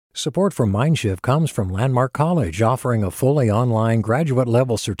Support for MindShift comes from Landmark College, offering a fully online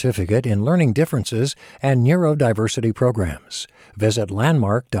graduate-level certificate in learning differences and neurodiversity programs. Visit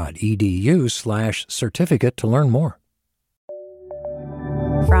landmark.edu/certificate to learn more.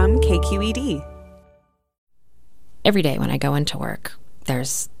 From KQED. Every day when I go into work,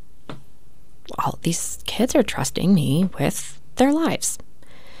 there's all these kids are trusting me with their lives.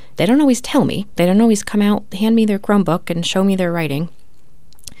 They don't always tell me. They don't always come out, hand me their Chromebook and show me their writing.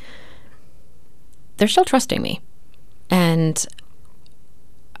 They're still trusting me. And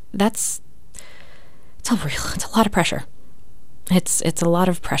it's a lot of pressure. It's a lot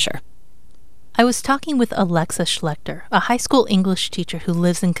of pressure. I was talking with Alexa Schlechter, a high school English teacher who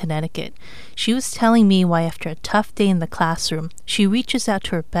lives in Connecticut. She was telling me why after a tough day in the classroom, she reaches out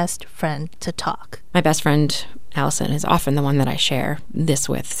to her best friend to talk. My best friend, Allison, is often the one that I share this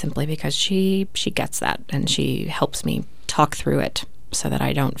with, simply because she gets that, and she helps me talk through it so that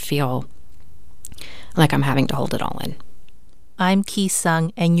I don't feel like I'm having to hold it all in. I'm Ki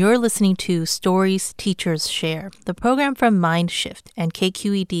Sung, and you're listening to Stories Teachers Share, the program from MindShift and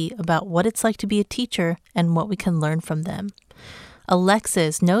KQED about what it's like to be a teacher and what we can learn from them. Alexa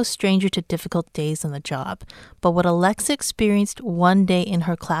is no stranger to difficult days on the job, but what Alexa experienced one day in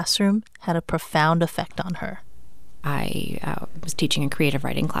her classroom had a profound effect on her. I was teaching a creative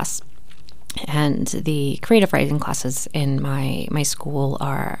writing class, and the creative writing classes in my school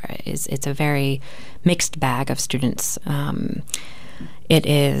it's a very mixed bag of students. It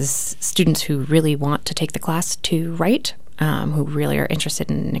is students who really want to take the class to write, who really are interested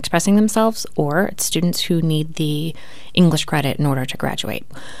in expressing themselves, or it's students who need the English credit in order to graduate.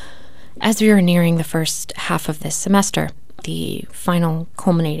 As we were nearing the first half of this semester, the final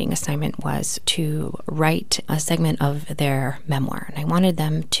culminating assignment was to write a segment of their memoir, and I wanted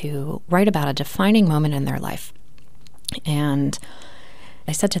them to write about a defining moment in their life. And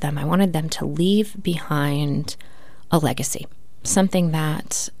I said to them, I wanted them to leave behind a legacy, something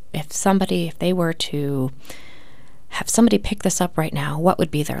that if they were to have somebody pick this up right now, what would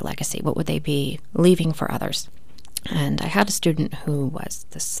be their legacy? What would they be leaving for others? And I had a student who was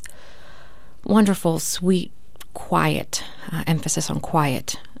this wonderful, sweet, quiet, emphasis on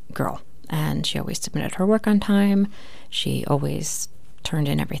quiet girl. And she always submitted her work on time. She always turned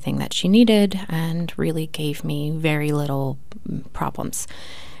in everything that she needed and really gave me very little problems.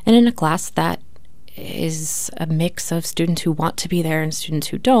 And in a class that is a mix of students who want to be there and students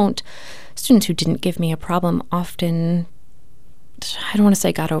who don't, students who didn't give me a problem often, I don't want to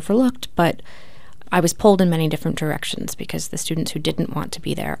say got overlooked, but I was pulled in many different directions because the students who didn't want to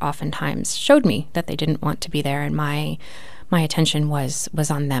be there oftentimes showed me that they didn't want to be there, and my attention was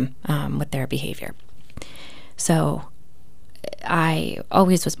on them with their behavior. So I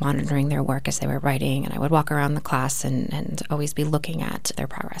always was monitoring their work as they were writing, and I would walk around the class and always be looking at their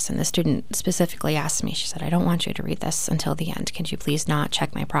progress. And the student specifically asked me, she said, I don't want you to read this until the end. Can you please not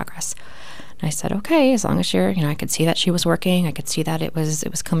check my progress? And I said, okay, as long as I could see that she was working. I could see that it was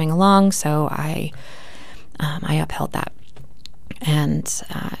coming along. So I upheld that. And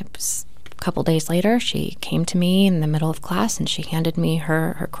it was a couple days later, she came to me in the middle of class and she handed me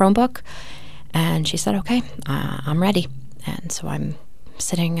her Chromebook. And she said, okay, I'm ready. And so I'm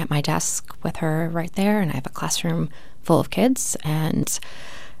sitting at my desk with her right there, and I have a classroom full of kids, and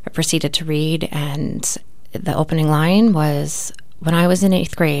I proceeded to read, and the opening line was, when I was in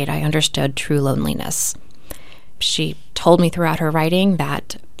 8th grade, I understood true loneliness. She told me throughout her writing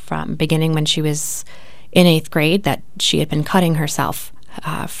that from beginning when she was in 8th grade that she had been cutting herself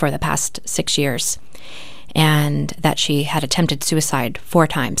for the past 6 years, and that she had attempted suicide 4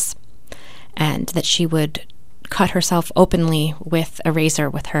 times, and that she would cut herself openly with a razor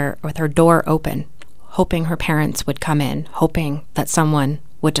with her door open, hoping her parents would come in, hoping that someone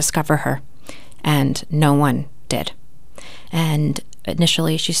would discover her, and no one did. And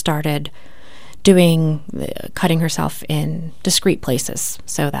initially she started cutting herself in discreet places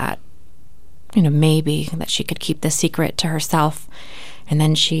so that maybe that she could keep the secret to herself, and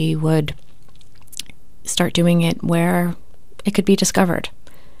then she would start doing it where it could be discovered.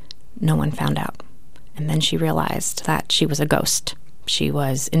 No one found out. And then she realized that she was a ghost. She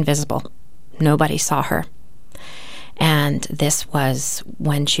was invisible. Nobody saw her. And this was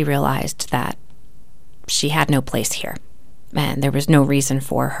when she realized that she had no place here, and there was no reason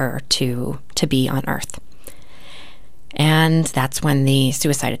for her to be on Earth. And that's when the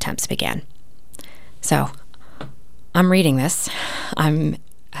suicide attempts began. So I'm reading this. I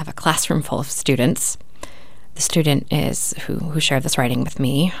have a classroom full of students. The student is who shared this writing with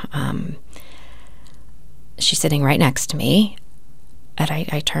me. She's sitting right next to me, and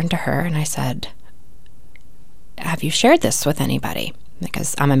I turned to her and I said, have you shared this with anybody?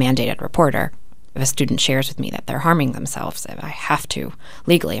 because I'm a mandated reporter. If a student shares with me that they're harming themselves, I have to,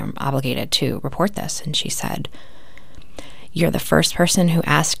 legally, I'm obligated to report this. And she said, "You're the first person who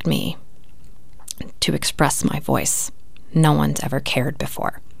asked me to express my voice. No one's ever cared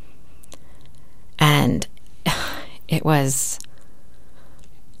before." And it was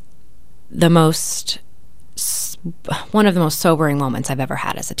one of the most sobering moments I've ever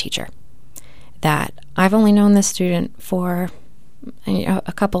had as a teacher. That I've only known this student for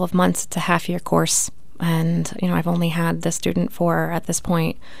a couple of months. It's a half-year course, and I've only had this student for, at this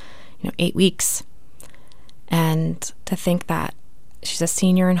point, 8 weeks. And to think that she's a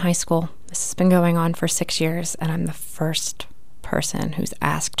senior in high school, this has been going on for 6 years, and I'm the first person who's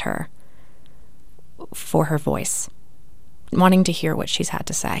asked her for her voice, wanting to hear what she's had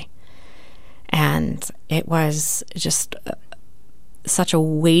to say. And it was just such a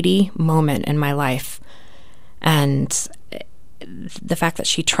weighty moment in my life. And the fact that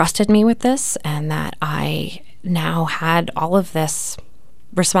she trusted me with this, and that I now had all of this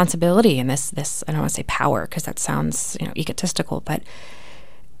responsibility and this I don't want to say power, because that sounds egotistical, but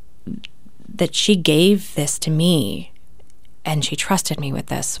that she gave this to me and she trusted me with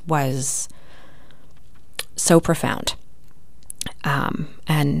this was so profound.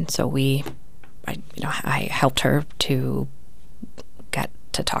 And so I helped her to get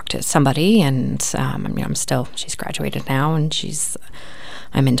to talk to somebody, and she's graduated now, and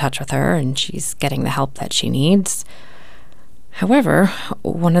I'm in touch with her, and she's getting the help that she needs. However,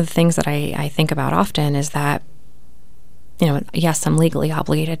 one of the things that I think about often is that, yes, I'm legally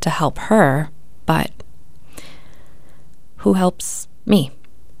obligated to help her, but who helps me?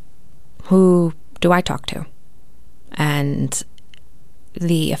 Who do I talk to? And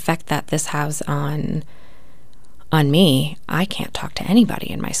the effect that this has on me, I can't talk to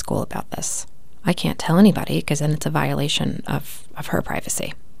anybody in my school about this. I can't tell anybody, because then it's a violation of her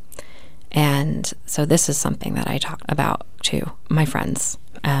privacy. And so this is something that I talk about to my friends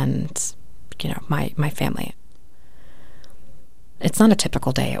and, my family. It's not a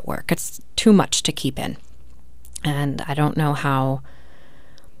typical day at work. It's too much to keep in. And I don't know how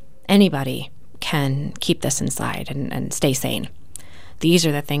anybody can keep this inside and stay sane. These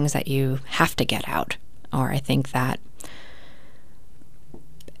are the things that you have to get out. Or I think that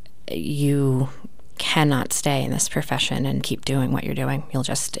you cannot stay in this profession and keep doing what you're doing. You'll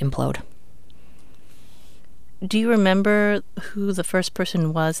just implode. Do you remember who the first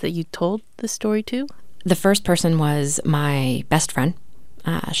person was that you told the story to? The first person was my best friend.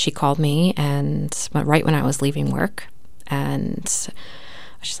 She called me and right when I was leaving work, and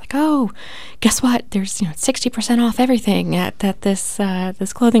she's like, "Oh, guess what? There's 60% off everything at this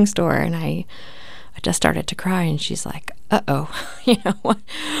clothing store." And I just started to cry, and she's like, "Uh-oh,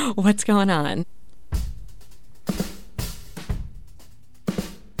 what's going on?"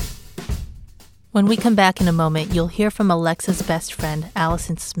 When we come back in a moment, you'll hear from Alexa's best friend,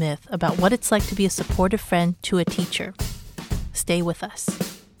 Allison Smith, about what it's like to be a supportive friend to a teacher. Stay with us.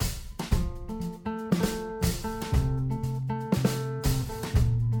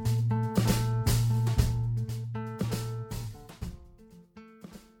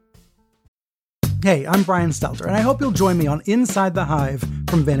 Hey, I'm Brian Stelter, and I hope you'll join me on Inside the Hive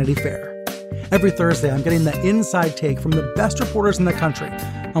from Vanity Fair. Every Thursday, I'm getting the inside take from the best reporters in the country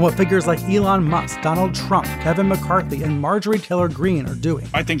on what figures like Elon Musk, Donald Trump, Kevin McCarthy, and Marjorie Taylor Greene are doing.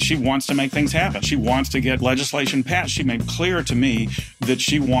 I think she wants to make things happen. She wants to get legislation passed. She made clear to me that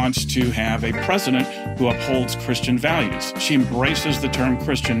she wants to have a president who upholds Christian values. She embraces the term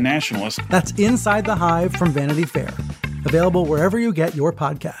Christian nationalist. That's Inside the Hive from Vanity Fair. Available wherever you get your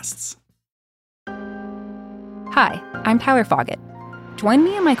podcasts. Hi, I'm Tyler Foggett. Join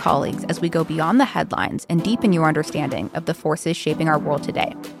me and my colleagues as we go beyond the headlines and deepen your understanding of the forces shaping our world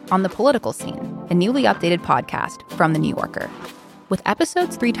today on The Political Scene, a newly updated podcast from The New Yorker. With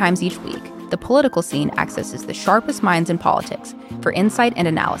episodes 3 times each week, The Political Scene accesses the sharpest minds in politics for insight and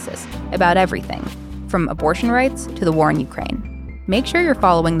analysis about everything, from abortion rights to the war in Ukraine. Make sure you're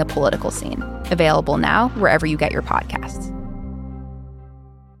following The Political Scene, available now wherever you get your podcasts.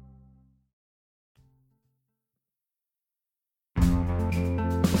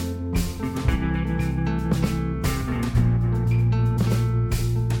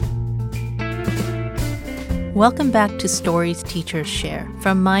 Welcome back to Stories Teachers Share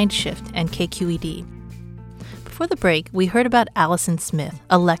from MindShift and KQED. Before the break, we heard about Allison Smith,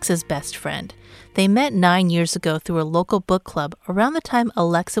 Alexa's best friend. They met 9 years ago through a local book club around the time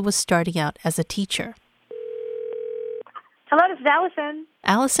Alexa was starting out as a teacher. Hello, this is Allison.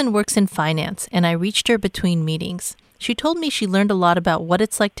 Allison works in finance, and I reached her between meetings. She told me she learned a lot about what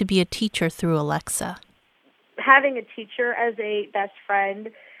it's like to be a teacher through Alexa. having a teacher as a best friend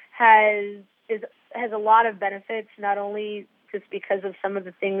has a lot of benefits, not only just because of some of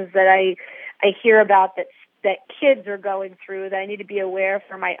the things that I hear about that kids are going through that I need to be aware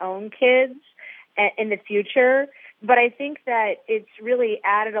for my own kids in the future, but I think that it's really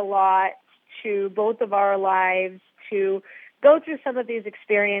added a lot to both of our lives to go through some of these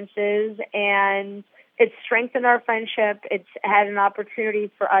experiences, and it's strengthened our friendship. It's had an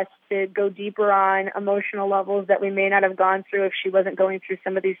opportunity for us to go deeper on emotional levels that we may not have gone through if she wasn't going through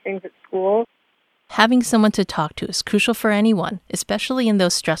some of these things at school. Having someone to talk to is crucial for anyone, especially in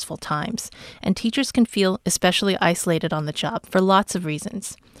those stressful times, and teachers can feel especially isolated on the job for lots of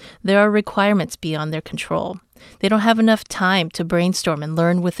reasons. There are requirements beyond their control. They don't have enough time to brainstorm and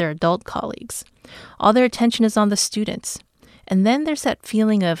learn with their adult colleagues. All their attention is on the students. And then there's that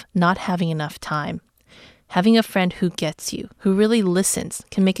feeling of not having enough time. Having a friend who gets you, who really listens,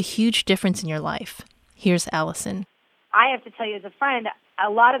 can make a huge difference in your life. Here's Allison. I have to tell you, as a friend, a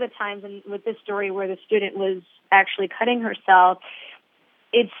lot of the times, and with this story where the student was actually cutting herself,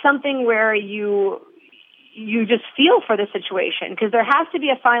 it's something where you just feel for the situation, because there has to be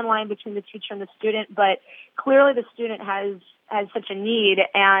a fine line between the teacher and the student, but clearly the student has such a need,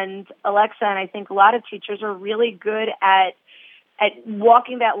 and Alexa and I think a lot of teachers are really good at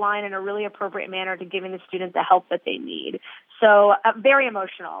walking that line in a really appropriate manner to giving the student the help that they need. So very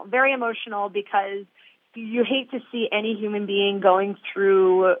emotional because you hate to see any human being going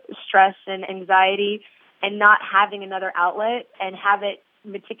through stress and anxiety and not having another outlet and have it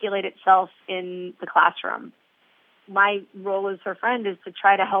matriculate itself in the classroom. My role as her friend is to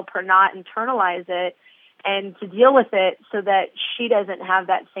try to help her not internalize it and to deal with it so that she doesn't have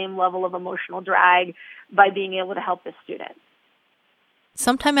that same level of emotional drag by being able to help the student.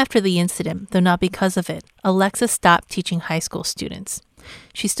 Sometime after the incident, though not because of it, Alexa stopped teaching high school students.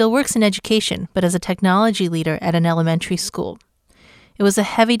 She still works in education, but as a technology leader at an elementary school. It was a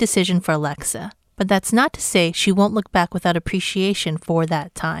heavy decision for Alexa, but that's not to say she won't look back without appreciation for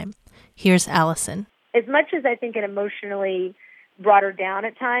that time. Here's Allison. As much as I think it emotionally brought her down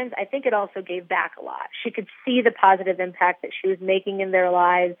at times, I think it also gave back a lot. She could see the positive impact that she was making in their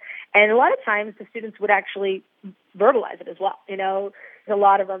lives, and a lot of times the students would actually verbalize it as well. You know, there's a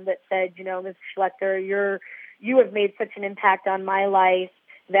lot of them that said, you know, Ms. Schlechter, you have made such an impact on my life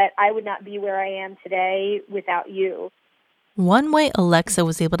that I would not be where I am today without you. One way Alexa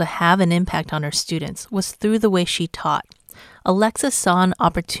was able to have an impact on her students was through the way she taught. Alexa saw an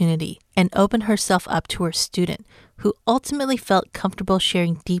opportunity and opened herself up to her student, who ultimately felt comfortable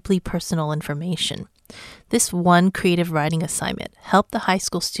sharing deeply personal information. This one creative writing assignment helped the high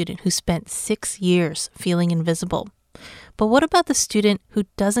school student who spent 6 years feeling invisible. But what about the student who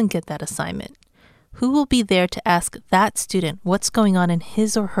doesn't get that assignment? Who will be there to ask that student what's going on in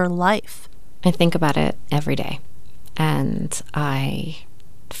his or her life? I think about it every day, and I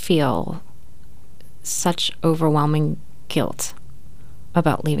feel such overwhelming guilt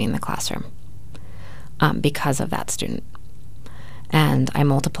about leaving the classroom because of that student. And I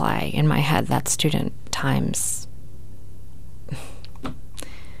multiply in my head that student times,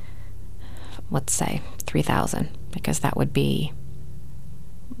 let's say, 3,000, because that would be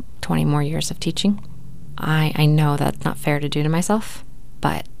 20 more years of teaching. I know that's not fair to do to myself,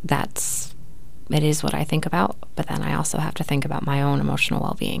 but it is what I think about. But then I also have to think about my own emotional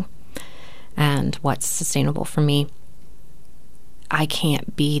well-being and what's sustainable for me. I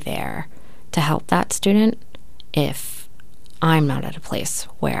can't be there to help that student if I'm not at a place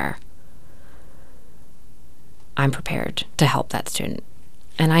where I'm prepared to help that student.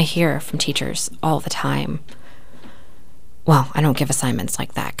 And I hear from teachers all the time, well, I don't give assignments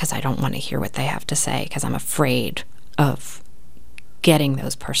like that because I don't want to hear what they have to say because I'm afraid of getting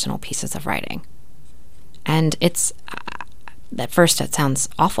those personal pieces of writing. And it's, at first it sounds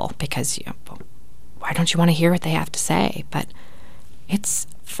awful because, why don't you want to hear what they have to say? But it's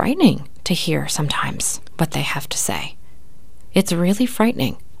frightening to hear sometimes what they have to say. It's really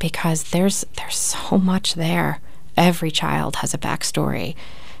frightening because there's so much there. Every child has a backstory.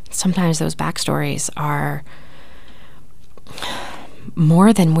 Sometimes those backstories are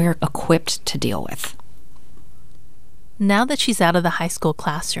more than we're equipped to deal with. Now that she's out of the high school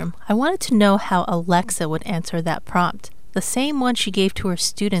classroom, I wanted to know how Alexa would answer that prompt, the same one she gave to her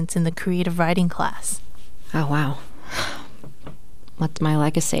students in the creative writing class. Oh, wow. What's my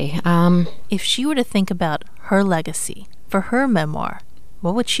legacy? If she were to think about her legacy for her memoir,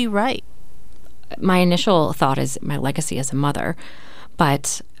 what would she write? My initial thought is my legacy as a mother,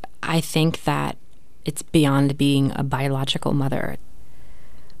 but I think that it's beyond being a biological mother.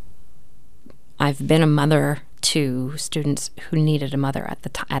 I've been a mother to students who needed a mother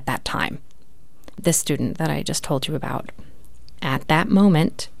at that time. this student that I just told you about, at that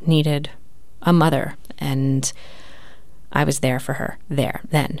moment, needed a mother, and I was there for her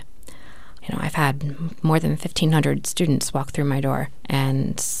then. I've had more than 1,500 students walk through my door,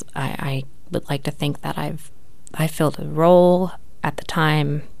 and I would like to think that I filled a role at the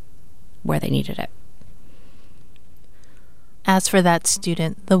time where they needed it. As for that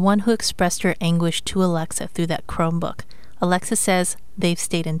student, the one who expressed her anguish to Alexa through that Chromebook, Alexa says they've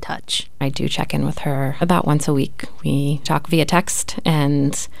stayed in touch. I do check in with her about once a week. We talk via text,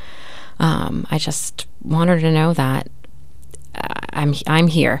 and I just want her to know that I'm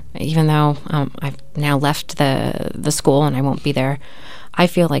here, even though I've now left the school and I won't be there. I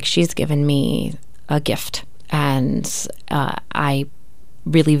feel like she's given me a gift, and I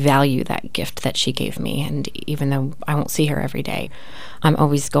really value that gift that she gave me. And even though I won't see her every day, I'm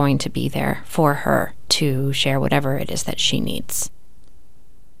always going to be there for her to share whatever it is that she needs.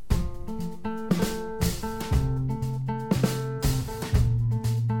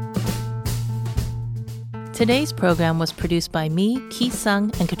 Today's program was produced by me, Ki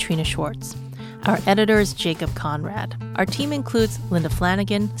Sung, and Katrina Schwartz. Our editor is Jacob Conrad. Our team includes Linda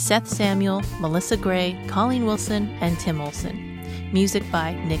Flanagan, Seth Samuel, Melissa Gray, Colleen Wilson, and Tim Olson. Music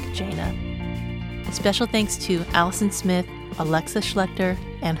by Nick Jana. Special thanks to Allison Smith, Alexa Schlechter,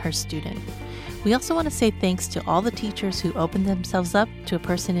 and her student. We also want to say thanks to all the teachers who opened themselves up to a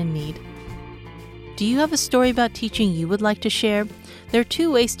person in need. Do you have a story about teaching you would like to share? There are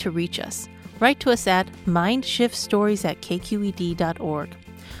 2 ways to reach us. Write to us at mindshiftstories@kqed.org.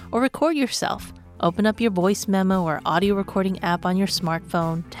 Or record yourself. Open up your voice memo or audio recording app on your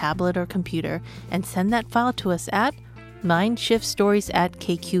smartphone, tablet, or computer and send that file to us at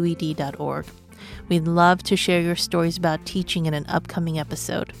mindshiftstories@kqed.org. We'd love to share your stories about teaching in an upcoming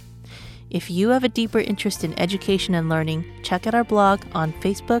episode. If you have a deeper interest in education and learning, check out our blog on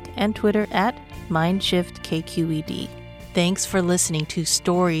Facebook and Twitter at MindShiftKQED. Thanks for listening to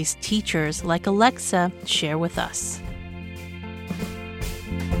stories teachers like Alexa share with us.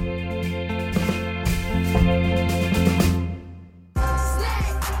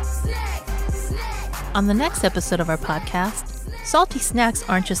 On the next episode of our podcast, salty snacks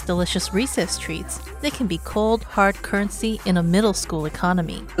aren't just delicious recess treats. They can be cold, hard currency in a middle school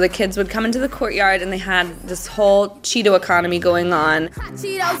economy. The kids would come into the courtyard and they had this whole Cheeto economy going on. Hot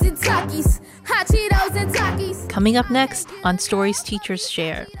Cheetos and Takis. Hot Cheetos and Takis. Coming up next on Stories Teachers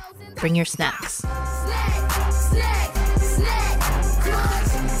Share. Bring your snacks.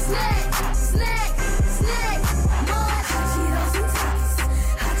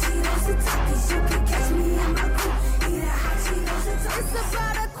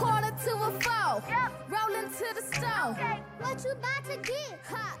 What you about to get?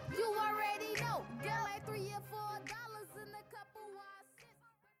 Hot, you already know. Get like $3 or $4 in a couple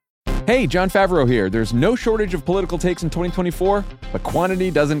watts. Hey, John Favreau here. There's no shortage of political takes in 2024, but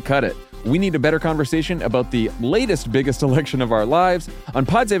quantity doesn't cut it. We need a better conversation about the latest biggest election of our lives. On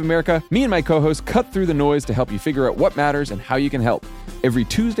Pod Save America, me and my co-hosts cut through the noise to help you figure out what matters and how you can help. Every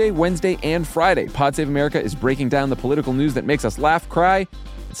Tuesday, Wednesday, and Friday, Pod Save America is breaking down the political news that makes us laugh, cry,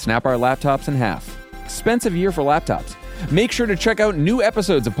 and snap our laptops in half. Expensive year for laptops. Make sure to check out new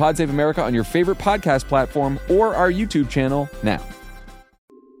episodes of Pod Save America on your favorite podcast platform or our YouTube channel now.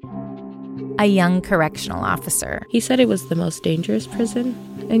 A young correctional officer. He said it was the most dangerous prison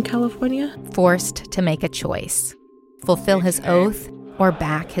in California. Forced to make a choice. Fulfill his oath or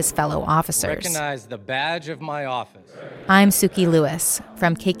back his fellow officers. Recognize the badge of my office. I'm Suki Lewis.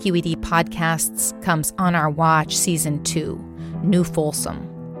 From KQED Podcasts comes On Our Watch Season 2, New Folsom.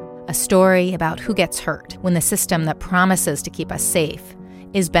 A story about who gets hurt when the system that promises to keep us safe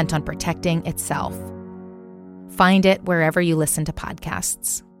is bent on protecting itself. Find it wherever you listen to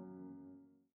podcasts.